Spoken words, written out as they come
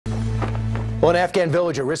Well, an Afghan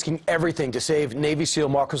villager risking everything to save Navy SEAL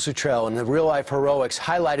Marcus Luttrell, and the real-life heroics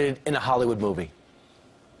highlighted in a Hollywood movie.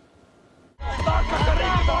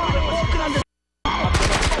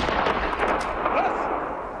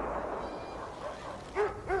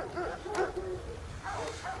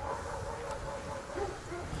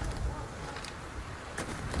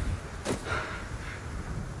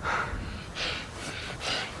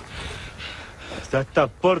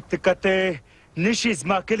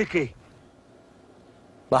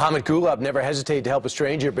 Mohammed Gulab never hesitated to help a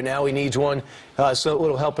stranger, but now he needs one so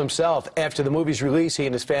it'll help himself. After the movie's release, he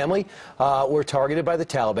and his family were targeted by the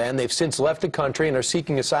Taliban. They've since left the country and are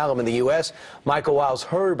seeking asylum in the U.S. Michael Wiles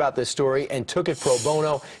heard about this story and took it pro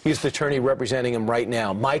bono. He's the attorney representing him right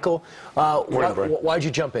now. Michael, why'd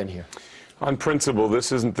you jump in here? On principle,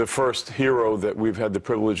 this isn't the first hero that we've had the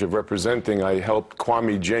privilege of representing. I helped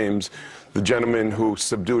Kwame James, the gentleman who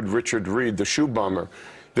subdued Richard Reed, the shoe bomber.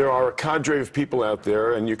 There are a cadre of people out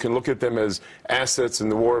there, and you can look at them as assets in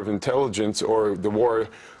the war of intelligence or the war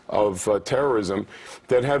of terrorism,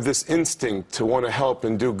 that have this instinct to want to help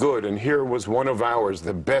and do good. And here was one of ours,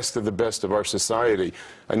 the best of our society,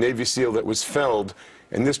 a Navy SEAL that was felled,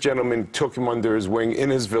 and this gentleman took him under his wing in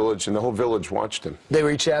his village, and the whole village watched him. They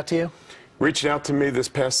reached out to you? Reached out to me this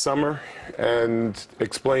past summer and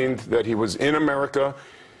explained that he was in America.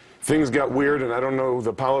 Things got weird, and I don't know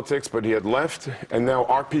the politics, but he had left, and now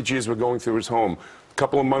RPGs were going through his home. A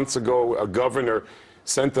couple of months ago, a governor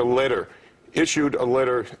sent a letter, issued a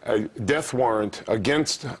letter, a death warrant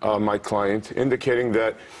against my client, indicating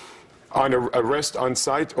that on arrest on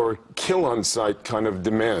site or kill on site kind of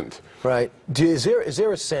demand. Right. Is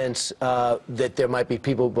there a sense that there might be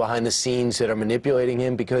people behind the scenes that are manipulating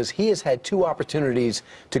him? Because he has had 2 opportunities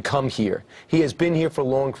to come here. He has been here for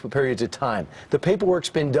long periods of time. The paperwork's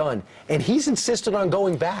been done, and he's insisted on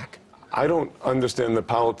going back. I don't understand the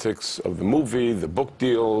politics of the movie, the book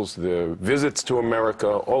deals, the visits to America.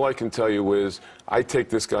 All I can tell you is I take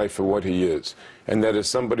this guy for what he is, and that is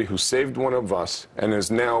somebody who saved one of us and is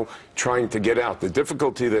now trying to get out. The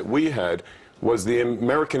difficulty that we had was the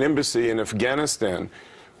American embassy in Afghanistan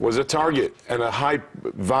was a target, and a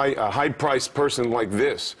high-priced person like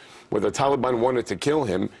this, where the Taliban wanted to kill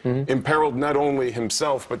him, imperiled not only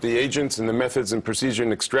himself, but the agents and the methods and procedure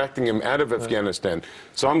in extracting him out of Afghanistan.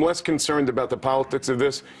 So I'm less concerned about the politics of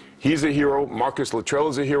this. He's a hero. Marcus Luttrell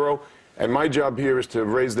is a hero. And my job here is to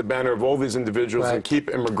raise the banner of all these individuals and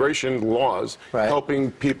keep immigration laws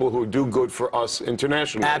helping people who do good for us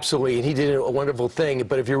internationally. Absolutely, and he did a wonderful thing.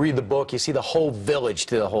 But if you read the book, you see the whole village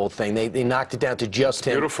did the whole thing. They knocked it down to just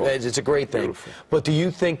him. Beautiful. It's a great thing. Beautiful. But do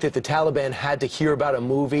you think that the Taliban had to hear about a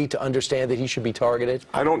movie to understand that he should be targeted?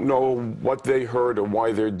 I don't know what they heard or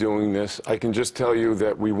why they're doing this. I can just tell you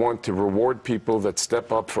that we want to reward people that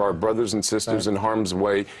step up for our brothers and sisters in harm's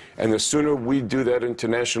way. And the sooner we do that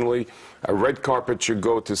internationally, a red carpet should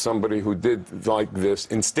go to somebody who did like this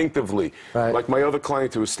instinctively. Like my other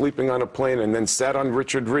client who was sleeping on a plane and then sat on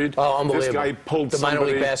Richard Reed. Oh, unbelievable. This guy pulled the minor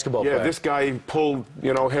league basketball player. This guy pulled,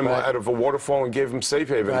 him out of a waterfall and gave him safe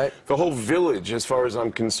haven. The whole village, as far as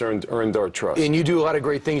I'm concerned, earned our trust. And you do a lot of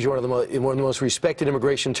great things. You're one of the most respected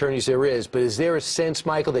immigration attorneys there is. But is there a sense,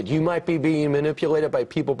 Michael, that you might be being manipulated by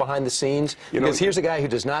people behind the scenes? Because here's a guy who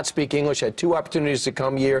does not speak English, had 2 opportunities to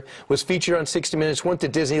come here, was featured on 60 Minutes, went to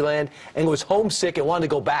Disneyland, and was homesick and wanted to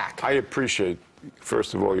go back. I appreciate,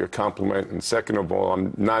 first of all, your compliment, and second of all,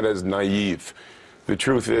 I'm not as naive. The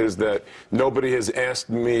truth is that nobody has asked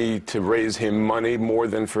me to raise him money more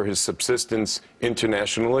than for his subsistence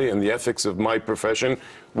internationally, and the ethics of my profession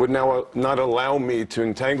would now not allow me to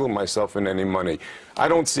entangle myself in any money. I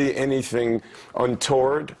don't see anything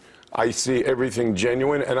untoward. I see everything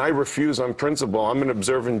genuine, and I refuse on principle. I'm an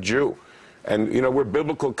observant Jew, and, we're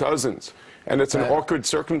biblical cousins. And it's an awkward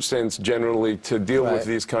circumstance generally to deal with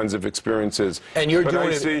these kinds of experiences. And you're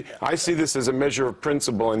doing I see this as a measure of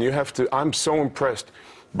principle, and you have to. I'm so impressed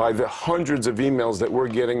by the hundreds of emails that we're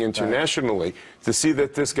getting internationally to see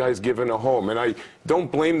that this guy's given a home. And I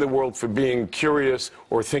don't blame the world for being curious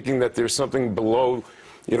or thinking that there's something below,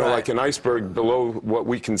 like an iceberg below what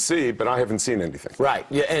we can see, but I haven't seen anything. Right,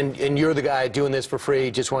 yeah, and you're the guy doing this for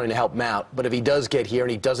free, just wanting to help him out. But if he does get here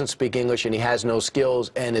and he doesn't speak English and he has no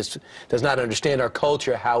skills and does not understand our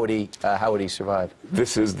culture, how would he survive?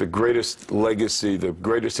 This is the greatest legacy, the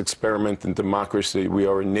greatest experiment in democracy. We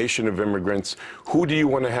are a nation of immigrants. Who do you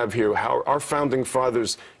want to have here? How our founding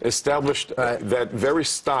fathers established that very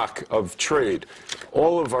stock of trade.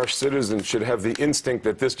 All of our citizens should have the instinct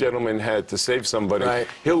that this gentleman had to save somebody.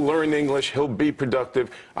 He'll learn English. He'll be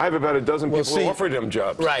productive. I have about a dozen people who offered him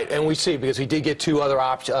jobs. Right, and we see, because he did get two other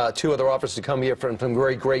offers to come here from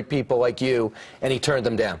great people like you, and he turned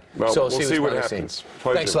them down. Well, so we'll see what happens.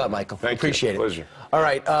 Thanks a lot, Michael. Appreciate it. Pleasure. All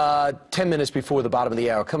right, 10 minutes before the bottom of the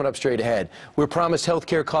hour, coming up straight ahead. We're promised health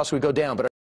care costs would go down, but